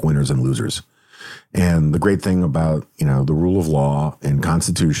and pick winners and losers. And the great thing about, the rule of law and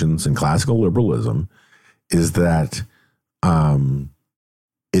constitutions and classical liberalism is that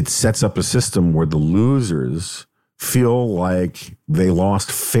it sets up a system where the losers feel like they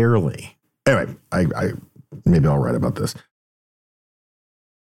lost fairly. Anyway, I maybe I'll write about this.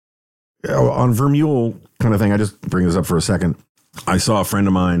 On Vermeule kind of thing, I just bring this up for a second. I saw a friend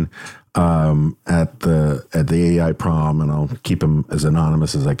of mine at the AEI prom, and I'll keep him as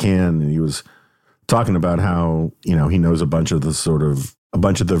anonymous as I can. And he was talking about how, he knows a bunch of the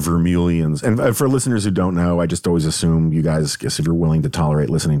Vermeulians. And for listeners who don't know, I just always assume you guys, guess if you're willing to tolerate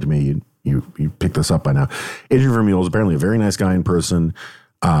listening to me, you pick this up by now. Adrian Vermeule is apparently a very nice guy in person,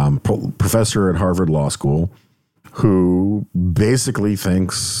 professor at Harvard Law School, who basically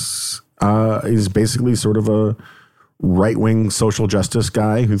thinks is basically sort of a right-wing social justice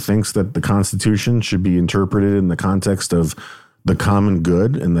guy who thinks that the Constitution should be interpreted in the context of the common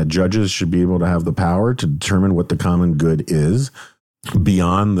good, and that judges should be able to have the power to determine what the common good is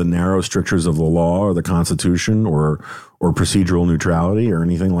beyond the narrow strictures of the law or the Constitution or procedural neutrality or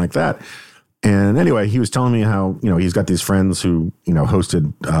anything like that. And anyway, he was telling me how, he's got these friends who,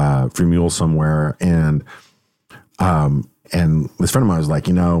 hosted Vermeule somewhere, and this friend of mine was like,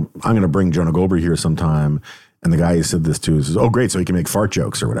 I'm going to bring Jonah Goldberg here sometime. And the guy he said this to says, oh, great, so he can make fart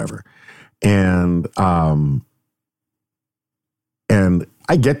jokes or whatever. And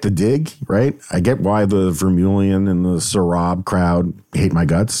I get the dig, right? I get why the Vermeulian and the Sohrab crowd hate my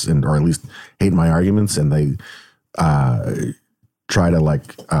guts, or at least hate my arguments, and they try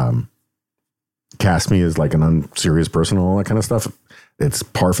to cast me as like an unserious person and all that kind of stuff. It's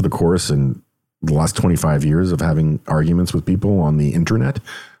par for the course, and the last 25 years of having arguments with people on the internet.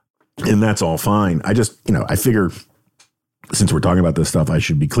 And that's all fine. I just, I figure since we're talking about this stuff, I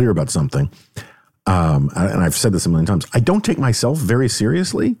should be clear about something. And I've said this a million times. I don't take myself very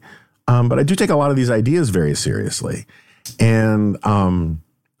seriously, but I do take a lot of these ideas very seriously. And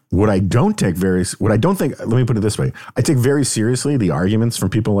what I don't think, let me put it this way. I take very seriously the arguments from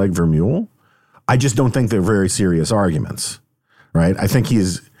people like Vermeule. I just don't think they're very serious arguments, right? I think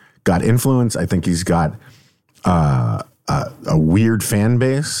he's got influence. I think he's got a weird fan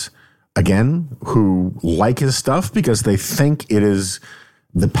base, again, who like his stuff because they think it is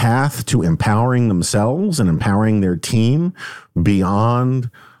the path to empowering themselves and empowering their team beyond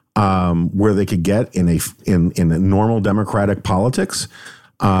where they could get in a normal democratic politics.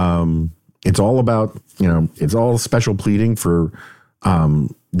 It's all about, it's all special pleading for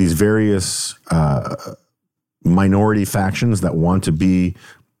these various minority factions that want to be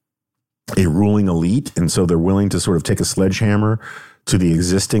a ruling elite. And so they're willing to sort of take a sledgehammer to the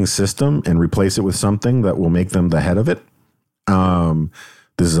existing system and replace it with something that will make them the head of it.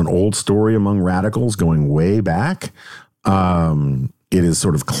 This is an old story among radicals going way back. It is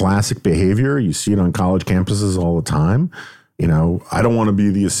sort of classic behavior. You see it on college campuses all the time. I don't want to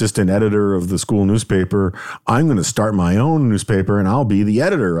be the assistant editor of the school newspaper. I'm going to start my own newspaper and I'll be the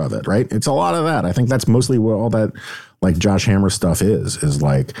editor of it, right? It's a lot of that. I think that's mostly what all that like Josh Hammer stuff is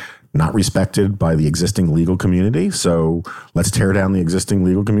like not respected by the existing legal community. So let's tear down the existing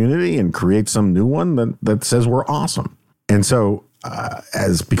legal community and create some new one that says we're awesome. And so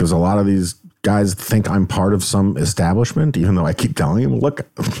because a lot of these guys think I'm part of some establishment, even though I keep telling them, look,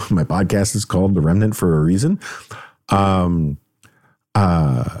 my podcast is called The Remnant for a reason.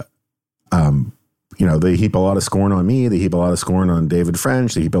 They heap a lot of scorn on me. They heap a lot of scorn on David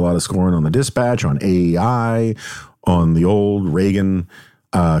French. They heap a lot of scorn on the Dispatch, on AEI, on the old Reagan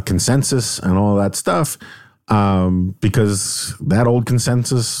consensus and all that stuff, because that old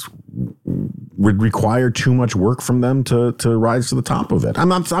consensus would require too much work from them to rise to the top of it. I'm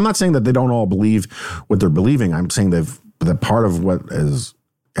not saying that they don't all believe what they're believing. I'm saying that part of what has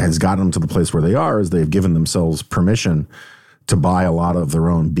gotten them to the place where they are is they've given themselves permission to buy a lot of their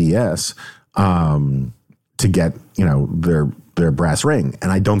own BS to get their brass ring, and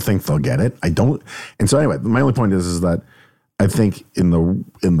I don't think they'll get it. And so anyway, my only point is that I think in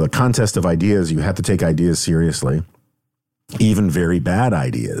the contest of ideas, you have to take ideas seriously, even very bad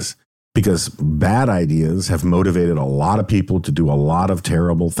ideas, because bad ideas have motivated a lot of people to do a lot of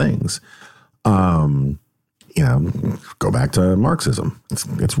terrible things. Go back to Marxism.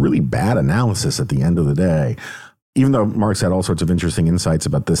 It's really bad analysis at the end of the day. Even though Marx had all sorts of interesting insights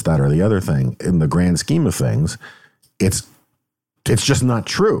about this, that, or the other thing, in the grand scheme of things, it's just not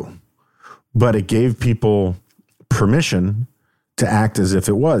true. But it gave people permission to act as if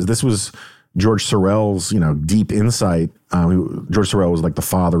it was. This was George Sorel's, deep insight. George Sorel was like the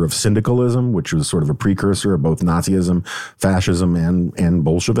father of syndicalism, which was sort of a precursor of both Nazism, fascism, and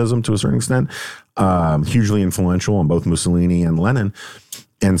Bolshevism to a certain extent. Hugely influential on both Mussolini and Lenin.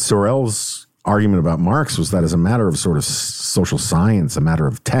 And Sorel's argument about Marx was that as a matter of sort of social science, a matter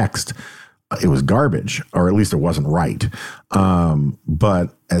of text, it was garbage, or at least it wasn't right.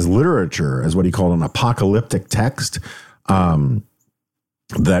 But as literature, as what he called an apocalyptic text,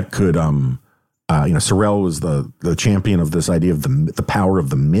 that could, Sorel was the champion of this idea of the power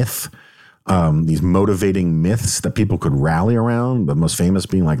of the myth, these motivating myths that people could rally around, the most famous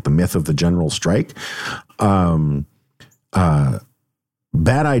being like the myth of the general strike.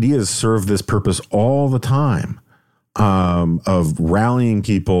 Bad ideas serve this purpose all the time, of rallying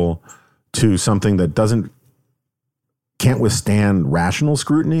people to something that can't withstand rational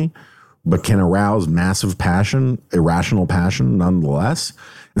scrutiny, but can arouse massive passion, irrational passion nonetheless.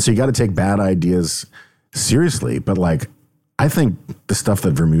 And so you got to take bad ideas seriously. But I think the stuff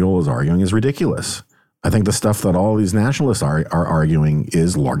that Vermeule is arguing is ridiculous. I think the stuff that all these nationalists are arguing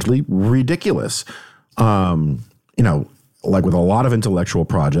is largely ridiculous. Like with a lot of intellectual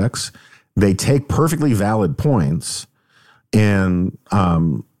projects, they take perfectly valid points and,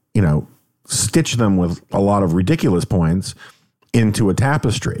 stitch them with a lot of ridiculous points into a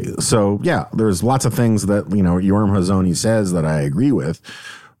tapestry. So yeah, there's lots of things that, Yoram Hazony says that I agree with,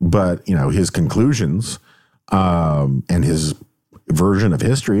 but, his conclusions and his version of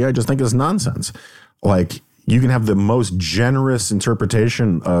history, I just think is nonsense. Like, you can have the most generous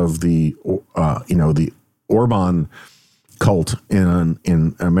interpretation of the Orban cult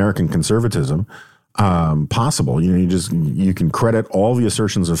in American conservatism possible. You can credit all the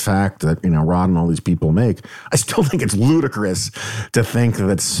assertions of fact that Rod and all these people make. I still think it's ludicrous to think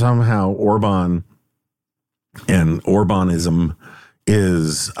that somehow Orban and Orbanism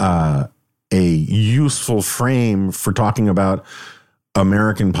is a useful frame for talking about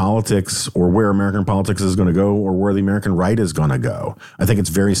American politics or where American politics is going to go or where the American right is going to go. I think it's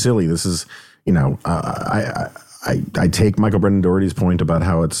very silly. This is, I take Michael Brendan Doherty's point about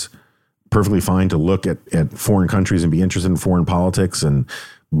how it's perfectly fine to look at foreign countries and be interested in foreign politics and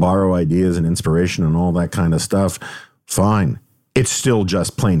borrow ideas and inspiration and all that kind of stuff. Fine. It's still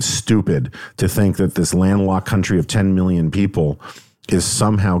just plain stupid to think that this landlocked country of 10 million people is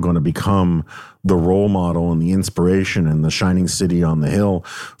somehow going to become the role model and the inspiration and the shining city on the hill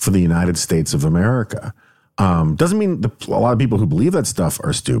for the United States of America. Doesn't mean a lot of people who believe that stuff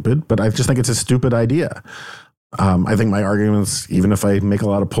are stupid, but I just think it's a stupid idea. I think my arguments, even if I make a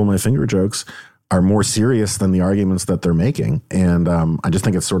lot of pull my finger jokes, are more serious than the arguments that they're making. And I just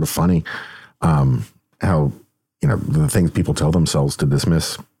think it's sort of funny how, the things people tell themselves to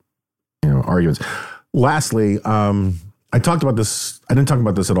dismiss, arguments. Lastly, I talked about this. I didn't talk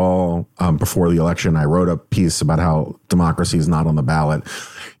about this at all before the election. I wrote a piece about how democracy is not on the ballot.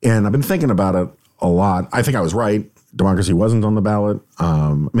 And I've been thinking about it a lot. I think I was right. Democracy wasn't on the ballot.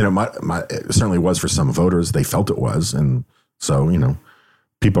 It certainly was for some voters. They felt it was. And so,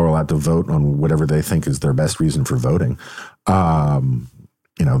 people are allowed to vote on whatever they think is their best reason for voting.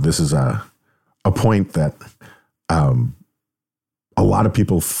 This is a point that a lot of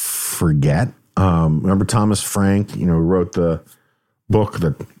people forget. Remember Thomas Frank, who wrote the book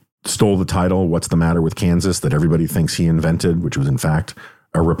that stole the title, What's the Matter with Kansas, that everybody thinks he invented, which was in fact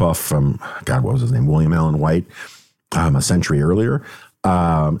a ripoff from, what was his name? William Allen White, a century earlier.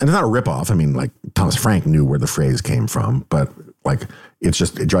 And it's not a ripoff. I mean, Thomas Frank knew where the phrase came from, but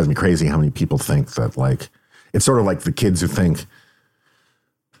it drives me crazy how many people think that it's sort of like the kids who think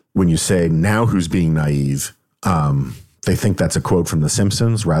when you say, now who's being naive, they think that's a quote from The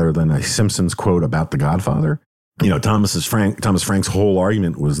Simpsons rather than a Simpsons quote about The Godfather. Thomas Frank's whole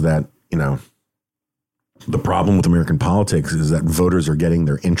argument was that, the problem with American politics is that voters are getting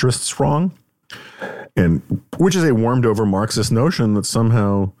their interests wrong, and which is a warmed over Marxist notion that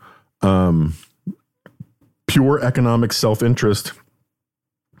somehow pure economic self-interest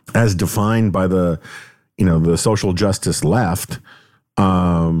as defined by the social justice left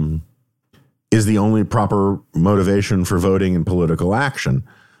is the only proper motivation for voting and political action,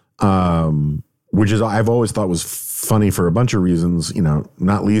 which is I've always thought was funny for a bunch of reasons,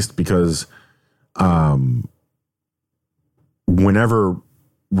 not least because whenever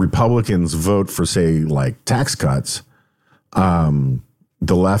Republicans vote for, say, tax cuts, the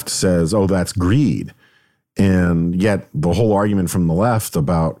left says, oh, that's greed. And yet the whole argument from the left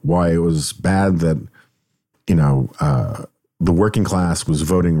about why it was bad that, the working class was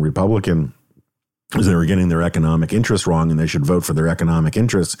voting Republican is they were getting their economic interests wrong and they should vote for their economic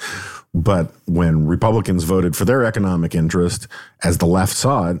interests. But when Republicans voted for their economic interest, as the left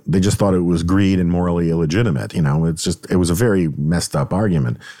saw it, they just thought it was greed and morally illegitimate. It was a very messed up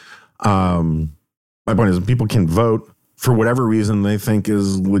argument. My point is people can vote for whatever reason they think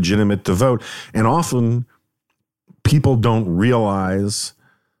is legitimate to vote. And often people don't realize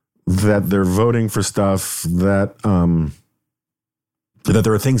that they're voting for stuff that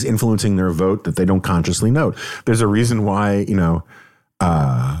there are things influencing their vote that they don't consciously note. There's a reason why,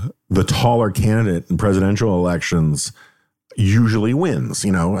 the taller candidate in presidential elections usually wins.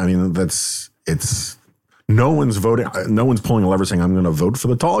 No one's voting, no one's pulling a lever saying, I'm going to vote for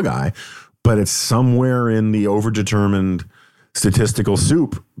the tall guy, but it's somewhere in the overdetermined statistical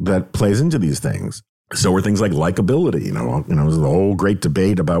soup that plays into these things. So are things like likability, there's the whole great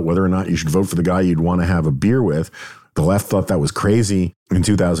debate about whether or not you should vote for the guy you'd want to have a beer with. The left thought that was crazy in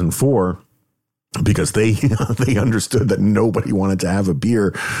 2004 because they understood that nobody wanted to have a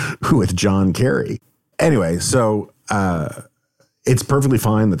beer with John Kerry. Anyway, so it's perfectly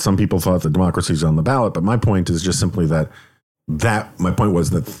fine that some people thought that democracy is on the ballot, but my point is just simply my point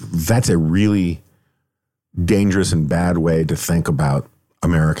was that that's a really dangerous and bad way to think about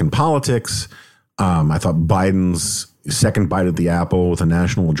American politics. I thought Biden's second bite at the apple with a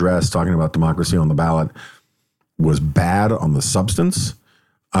national address talking about democracy on the ballot was bad on the substance,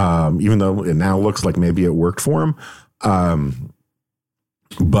 even though it now looks like maybe it worked for him.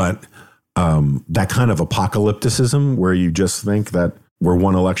 But that kind of apocalypticism where you just think that we're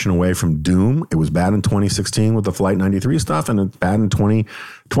one election away from doom. It was bad in 2016 with the Flight 93 stuff, and it's bad in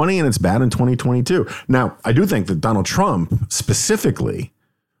 2020, and it's bad in 2022. Now, I do think that Donald Trump specifically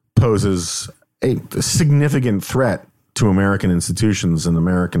poses a significant threat to American institutions and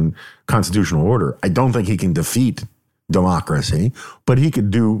American constitutional order. I don't think he can defeat democracy, but he could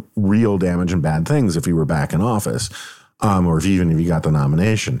do real damage and bad things if he were back in office, or if he got the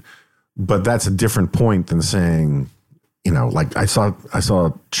nomination. But that's a different point than saying like I saw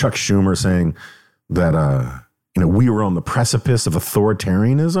Chuck Schumer saying that, we were on the precipice of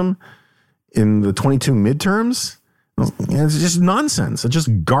authoritarianism in the 22 midterms. It's just nonsense. It's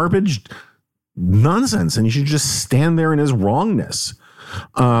just garbage nonsense. And you should just stand there in his wrongness.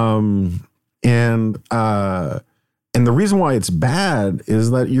 And the reason why it's bad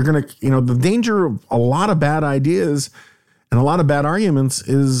is that you're going to, the danger of a lot of bad ideas and a lot of bad arguments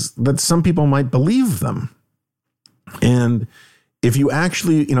is that some people might believe them. And if you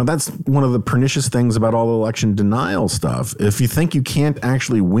actually, that's one of the pernicious things about all the election denial stuff. If you think you can't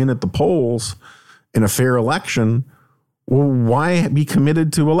actually win at the polls in a fair election, well, why be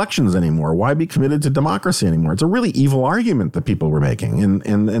committed to elections anymore? Why be committed to democracy anymore? It's a really evil argument that people were making,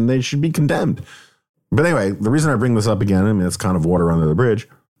 and they should be condemned. But anyway, the reason I bring this up again, it's kind of water under the bridge.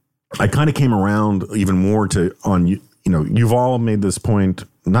 I kind of came around even more Yuval made this point,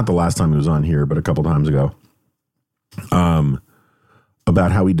 not the last time he was on here, but a couple times ago,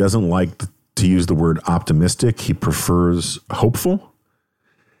 about how he doesn't like to use the word optimistic. He prefers hopeful.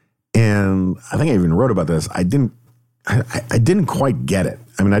 And I think I even wrote about this. I didn't quite get it.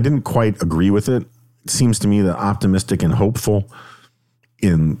 I mean, I didn't quite agree with it. It seems to me that optimistic and hopeful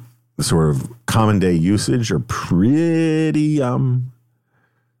in sort of common day usage are pretty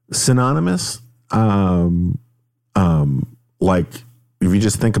synonymous. Like if you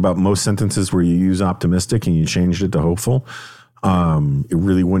just think about most sentences where you use optimistic and you changed it to hopeful, it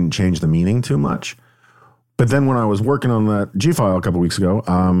really wouldn't change the meaning too much. But then when I was working on that G-file a couple weeks ago,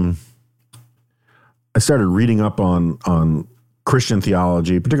 I started reading up on Christian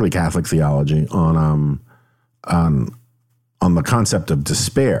theology, particularly Catholic theology, on the concept of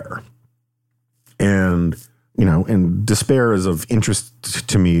despair. And despair is of interest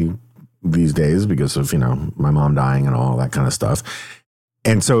to me these days because of, my mom dying and all that kind of stuff.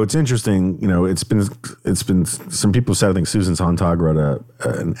 And so it's interesting, it's been some people said, I think Susan Sontag wrote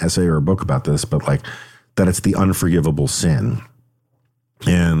an essay or a book about this, but like that it's the unforgivable sin.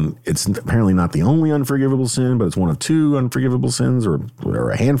 And it's apparently not the only unforgivable sin, but it's one of two unforgivable sins or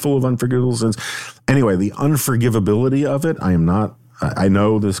a handful of unforgivable sins. Anyway, the unforgivability of it, I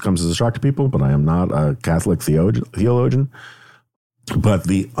know this comes as a shock to people, but I am not a Catholic theologian. But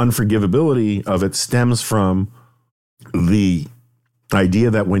the unforgivability of it stems from the idea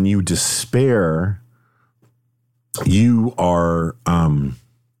that when you despair, you are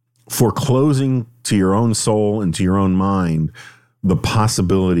foreclosing to your own soul and to your own mind the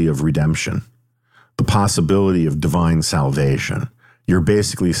possibility of redemption, the possibility of divine salvation. You're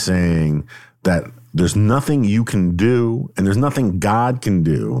basically saying that there's nothing you can do and there's nothing God can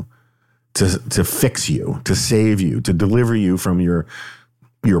do to fix you, to save you, to deliver you from your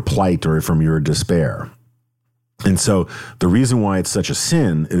plight or from your despair. And so the reason why it's such a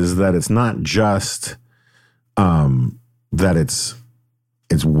sin is that it's not just that it's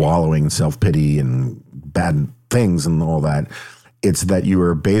wallowing in self-pity and bad things and all that. It's that you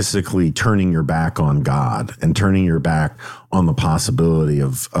are basically turning your back on God and turning your back on the possibility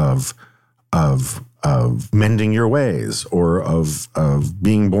of mending your ways or of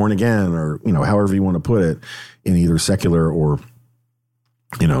being born again, or however you want to put it in either secular or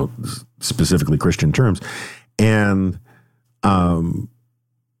specifically Christian terms. And so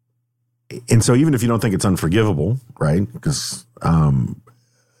even if you don't think it's unforgivable, right? Because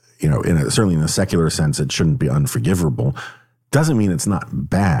certainly in a secular sense, it shouldn't be unforgivable. Doesn't mean it's not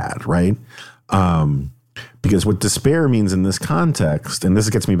bad, right? Because what despair means in this context, and this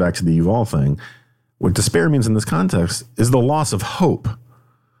gets me back to the Yuval thing, what despair means in this context is the loss of hope,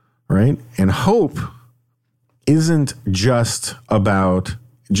 right? And hope isn't just about,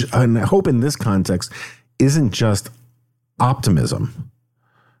 and hope in this context isn't just optimism,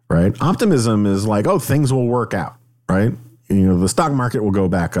 right? Optimism is like, oh, things will work out, right? The stock market will go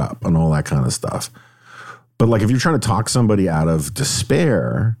back up and all that kind of stuff. But like if you're trying to talk somebody out of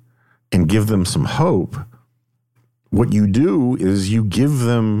despair and give them some hope, what you do is you give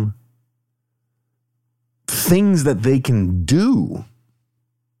them things that they can do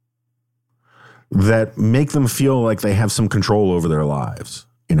that make them feel like they have some control over their lives.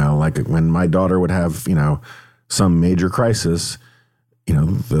 Like when my daughter would have, some major crisis,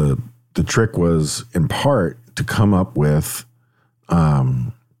 the trick was in part to come up with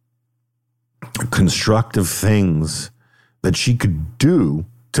constructive things that she could do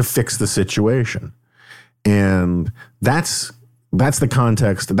to fix the situation. And that's the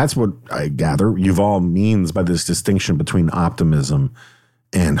context. That's what I gather Yuval means by this distinction between optimism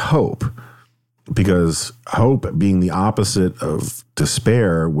and hope. Because hope being the opposite of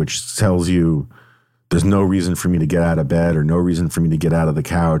despair, which tells you There's no reason for me to get out of bed or no reason for me to get out of the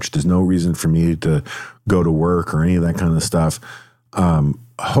couch. There's no reason for me to go to work or any of that kind of stuff.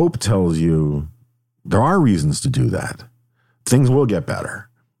 Hope tells you there are reasons to do that. Things will get better.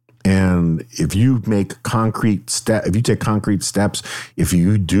 And if you make if you take concrete steps, if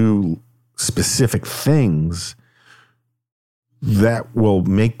you do specific things, that will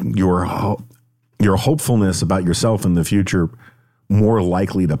make your hopefulness about yourself in the future more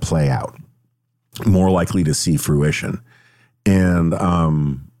likely to play out, more likely to see fruition. And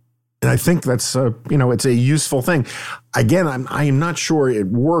I think that's it's a useful thing. Again, I am not sure it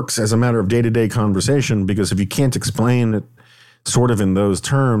works as a matter of day-to-day conversation, because if you can't explain it sort of in those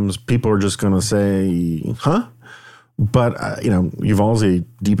terms, people are just going to say, huh? But, Yuval's a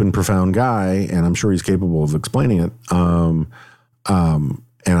deep and profound guy, and I'm sure he's capable of explaining it. And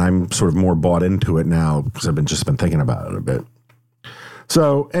I'm sort of more bought into it now because I've just been thinking about it a bit.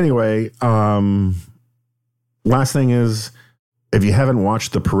 So anyway, last thing is, if you haven't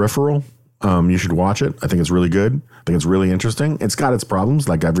watched The Peripheral, you should watch it. I think it's really good. I think it's really interesting. It's got its problems,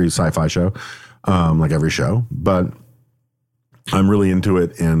 like every sci-fi show, like every show, but I'm really into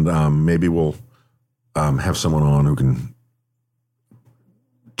it, and maybe we'll have someone on who can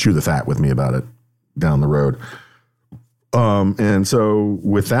chew the fat with me about it down the road. And so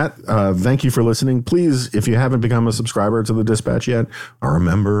with that, thank you for listening. Please, if you haven't become a subscriber to The Dispatch yet, or a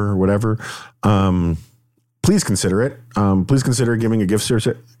member or whatever, please consider it. Please consider giving a gift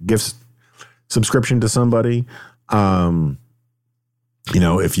subscription to somebody. If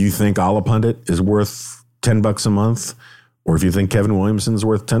you think Allah Pundit is worth $10 a month, or if you think Kevin Williamson is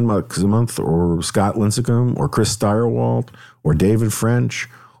worth $10 a month, or Scott Lincecum, or Chris Steyerwalt, or David French,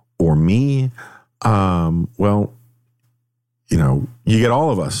 or me, you get all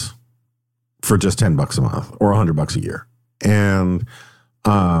of us for just $10 a month or $100 a year. And,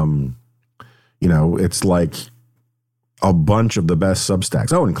 it's like a bunch of the best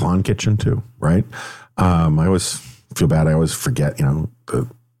Substacks. Oh, and Klon Kitchen too, right? I always feel bad. I always forget, to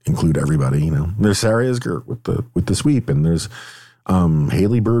include everybody. There's Sarah Isger with the sweep, and there's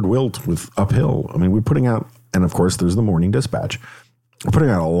Haley Bird Wilt with Uphill. I mean, we're putting out, and of course, there's the Morning Dispatch. We're putting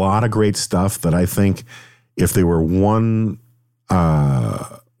out a lot of great stuff that I think if they were one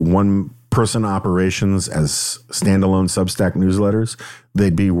person operations as standalone Substack newsletters,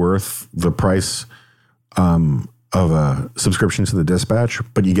 they'd be worth the price of a subscription to the Dispatch,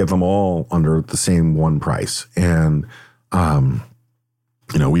 but you get them all under the same one price. And,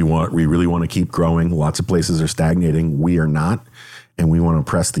 we really want to keep growing. Lots of places are stagnating. We are not. And we want to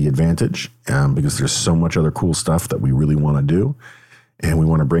press the advantage because there's so much other cool stuff that we really want to do. And we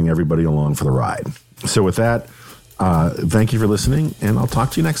want to bring everybody along for the ride. So with that, thank you for listening, and I'll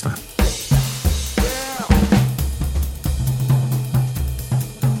talk to you next time.